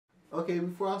Okay,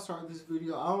 before I start this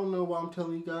video, I don't know why I'm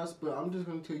telling you guys, but I'm just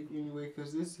going to tell you anyway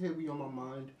because this is heavy on my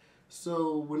mind.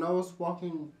 So, when I was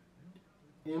walking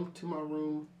into my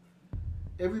room,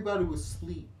 everybody was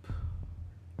asleep.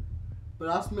 But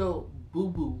I smelled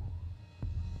boo-boo.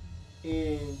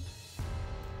 And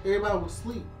everybody was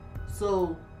asleep.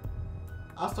 So,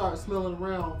 I started smelling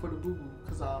around for the boo-boo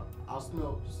because I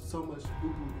smelled so much boo-boo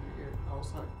in the air. I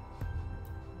was like,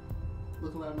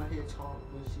 looking like my hedgehog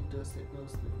when she does that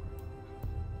nose thing.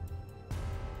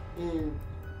 And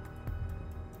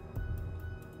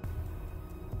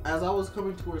as I was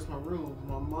coming towards my room,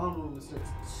 my mom's room was next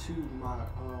to my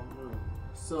room.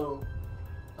 So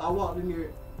I walked in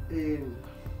there and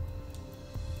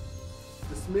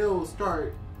the smell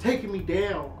started taking me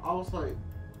down. I was like,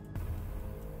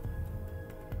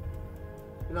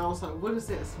 what is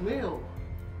that smell?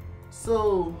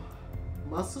 So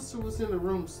my sister was in the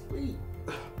room asleep.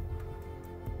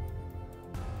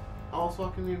 I was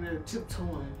walking in there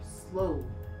tiptoeing slow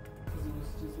because it was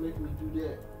just making me do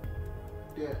that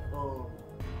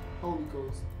Holy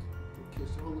Ghost,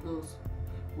 catch the Holy Ghost.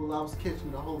 Well, I was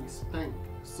catching the Holy Spank.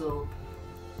 So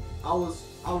I was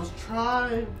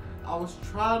trying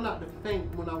not to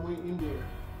faint when I went in there.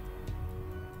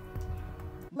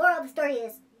 Moral of the story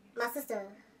is, my sister,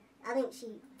 I think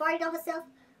she farted on herself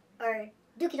or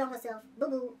dookied on herself,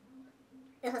 boo-boo,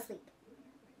 in her sleep.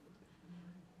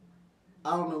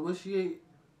 I don't know what she ate.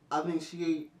 I think she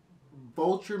ate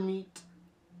vulture meat.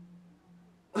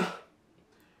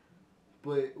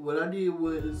 But what I did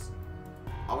was,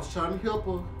 I was trying to help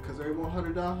her because I didn't want her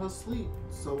to die in her sleep.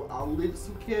 So I lit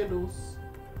some candles,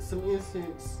 some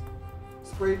incense,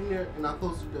 sprayed in there, and I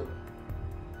closed the door.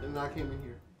 And I came in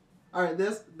here. Alright,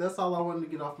 that's all I wanted to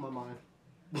get off my mind.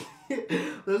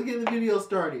 Let's get the video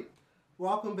started.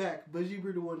 Welcome back, Budgie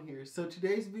Breeder 1 here. So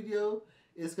today's video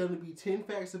is going to be 10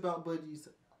 facts about budgies.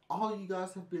 All you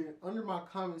guys have been under my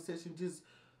comment section just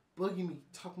bugging me,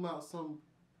 talking about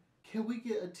can we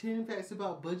get a 10 facts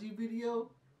about budgie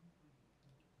video?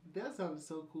 That sounded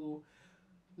so cool.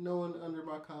 No one under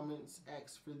my comments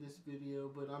asked for this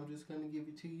video, but I'm just going to give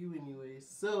it to you anyway.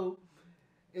 So,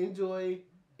 enjoy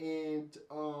and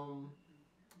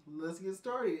let's get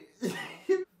started.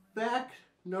 Fact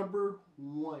number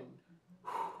 1.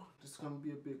 This is going to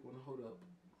be a big one. Hold up.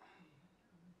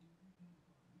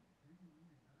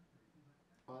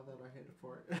 Oh, I thought I had to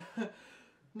fart.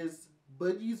 Is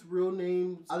budgies' real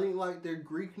names, I think like their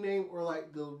Greek name or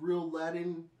like the real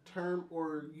Latin term,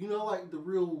 or you know, like the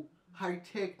real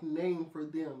high-tech name for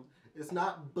them. It's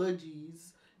not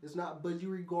budgies. It's not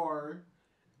budgerigar.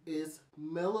 It's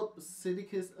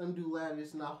Melopsittacus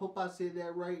undulatus, and I hope I said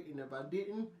that right, and if I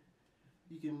didn't,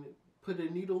 you can put a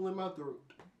needle in my throat.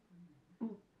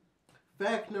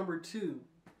 Fact number 2.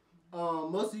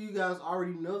 Most of you guys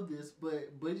already know this,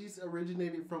 but budgies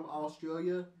originated from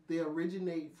Australia. They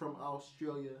originate from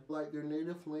Australia, like their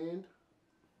native land.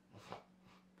 I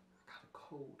got a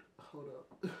cold. Hold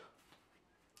up.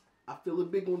 I feel a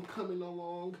big one coming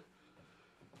along.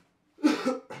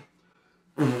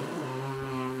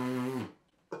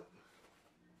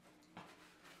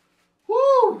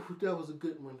 Woo! That was a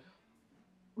good one.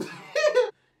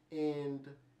 And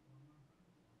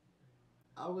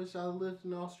I wish I lived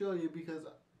in Australia because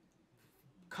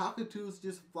cockatoos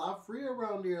just fly free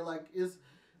around there like it's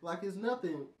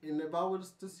nothing. And if I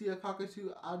was to see a cockatoo,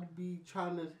 I'd be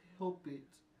trying to help it.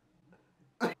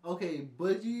 Okay,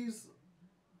 budgies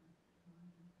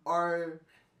are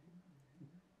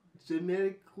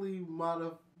genetically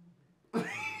modified.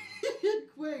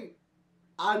 Wait,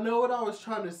 I know what I was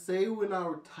trying to say when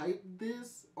I typed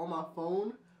this on my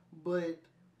phone, but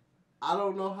I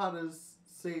don't know how to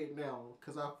say it now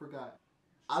because I forgot.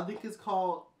 I think it's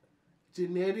called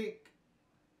genetic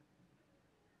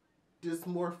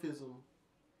dimorphism.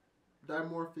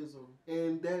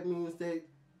 And that means that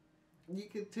you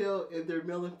can tell if they're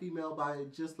male and female by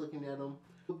just looking at them.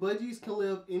 Budgies can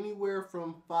live anywhere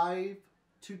from 5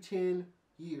 to 10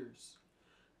 years.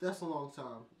 That's a long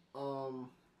time.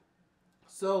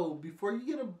 So before you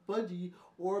get a budgie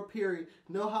or a parrot,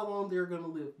 know how long they're going to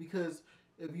live, because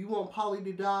if you want Polly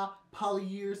to die, Polly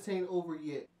years ain't over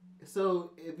yet.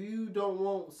 So if you don't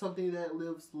want something that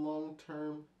lives long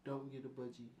term, don't get a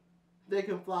budgie. They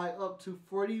can fly up to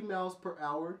 40 miles per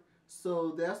hour.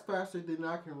 So that's faster than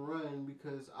I can run,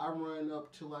 because I run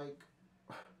up to like,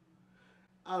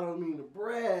 I don't mean to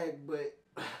brag, but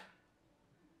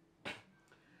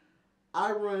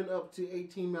I run up to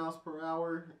 18 miles per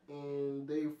hour and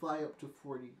they fly up to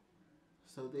 40.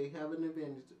 So they have an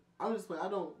advantage. I'm just like, I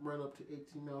don't run up to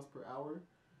 18 miles per hour.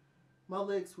 My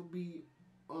legs would be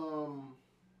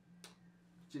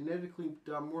genetically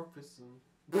dimorphism.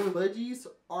 Budgies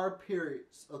are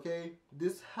parrots, okay?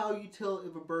 This is how you tell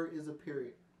if a bird is a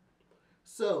parrot.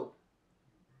 So,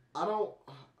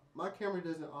 my camera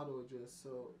doesn't auto adjust,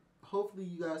 so hopefully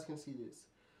you guys can see this.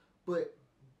 But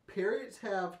parrots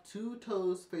have 2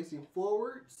 toes facing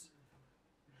forwards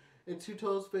and 2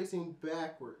 toes facing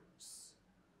backwards.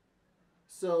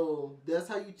 So that's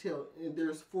how you tell. And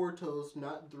there's 4 toes,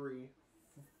 not 3,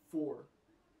 4.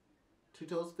 2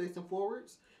 toes facing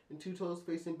forwards and 2 toes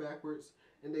facing backwards,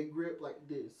 and they grip like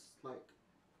this, like.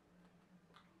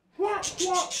 What?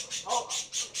 Oh,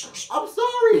 I'm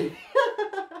sorry.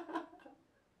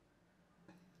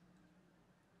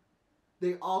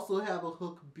 They also have a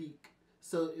hook beak.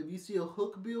 So if you see a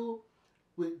hook bill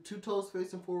with 2 toes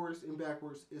facing forwards and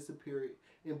backwards, it's a parrot.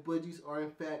 And budgies are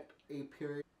in fact a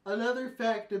parrot. Another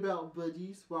fact about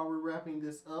budgies, while we're wrapping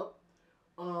this up,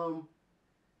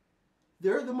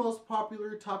 they're the most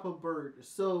popular type of bird.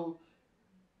 So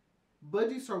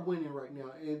budgies are winning right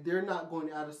now, and they're not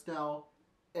going out of style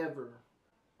ever.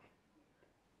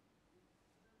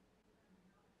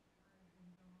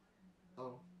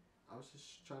 Oh, I was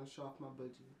just trying to show off my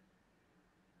budgie.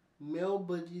 Male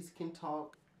budgies can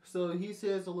talk. So he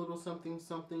says a little something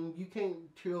something. You can't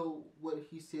tell what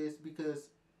he says because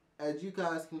as you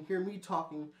guys can hear me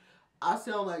talking, I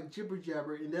sound like jibber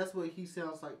jabber, and that's what he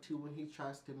sounds like too when he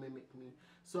tries to mimic me.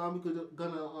 So I'm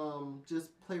gonna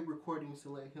just play recordings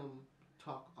and let him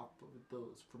talk off of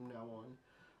those from now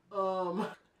on.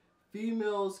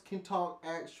 Females can talk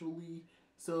actually,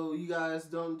 so you guys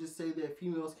don't just say that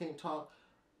females can't talk.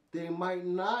 They might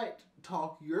not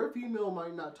talk. Your female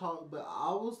might not talk, but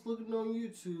I was looking on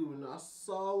YouTube and I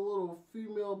saw a little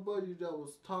female budgie that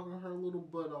was talking her little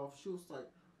butt off. She was like,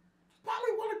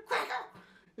 "Probably want a cracker."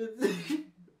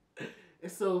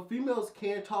 And so females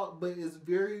can talk, but it's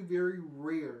very, very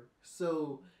rare.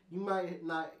 So you might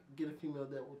not get a female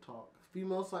that will talk.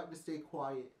 Females like to stay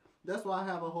quiet. That's why I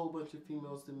have a whole bunch of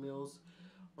females than males,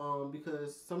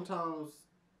 because sometimes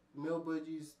male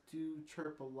budgies do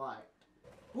chirp a lot.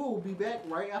 We'll be back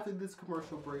right after this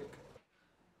commercial break.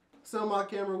 So my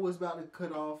camera was about to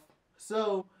cut off.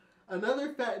 So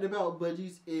another fact about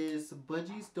budgies is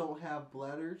budgies don't have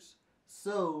bladders.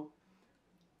 So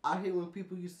I hate when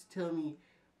people used to tell me,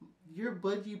 "Your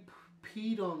budgie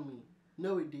peed on me."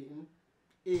 No, it didn't.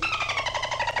 It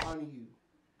on you.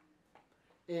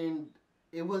 And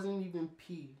it wasn't even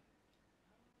pee.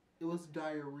 It was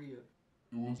diarrhea.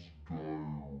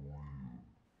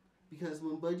 Because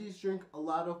when budgies drink a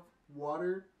lot of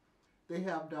water, they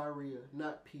have diarrhea,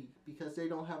 not pee, because they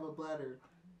don't have a bladder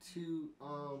to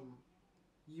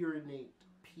urinate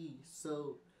pee.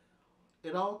 So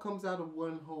it all comes out of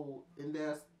one hole, and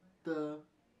that's the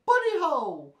booty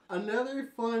hole. Another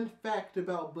fun fact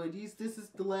about budgies, this is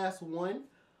the last one.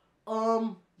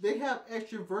 They have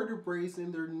extra vertebrae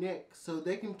in their neck, so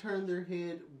they can turn their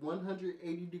head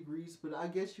 180 degrees, but I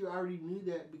guess you already knew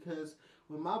that because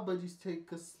when my budgies take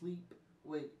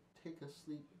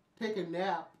a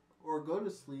nap or go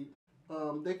to sleep,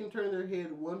 they can turn their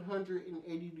head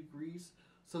 180 degrees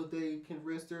so they can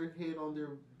rest their head on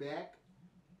their back,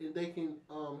 and they can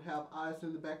have eyes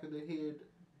in the back of their head,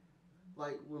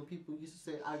 like when people used to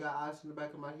say, "I got eyes in the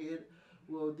back of my head."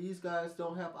 Well, these guys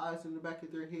don't have eyes in the back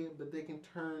of their head, but they can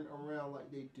turn around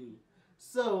like they do.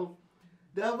 So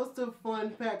that was the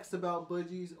fun facts about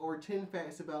budgies, or 10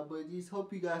 facts about budgies.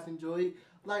 Hope you guys enjoyed.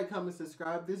 Like, comment,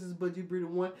 subscribe. This is Budgie Breeder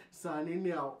 1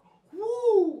 signing out.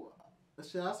 Woo!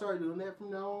 Should I start doing that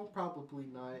from now on? Probably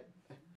not.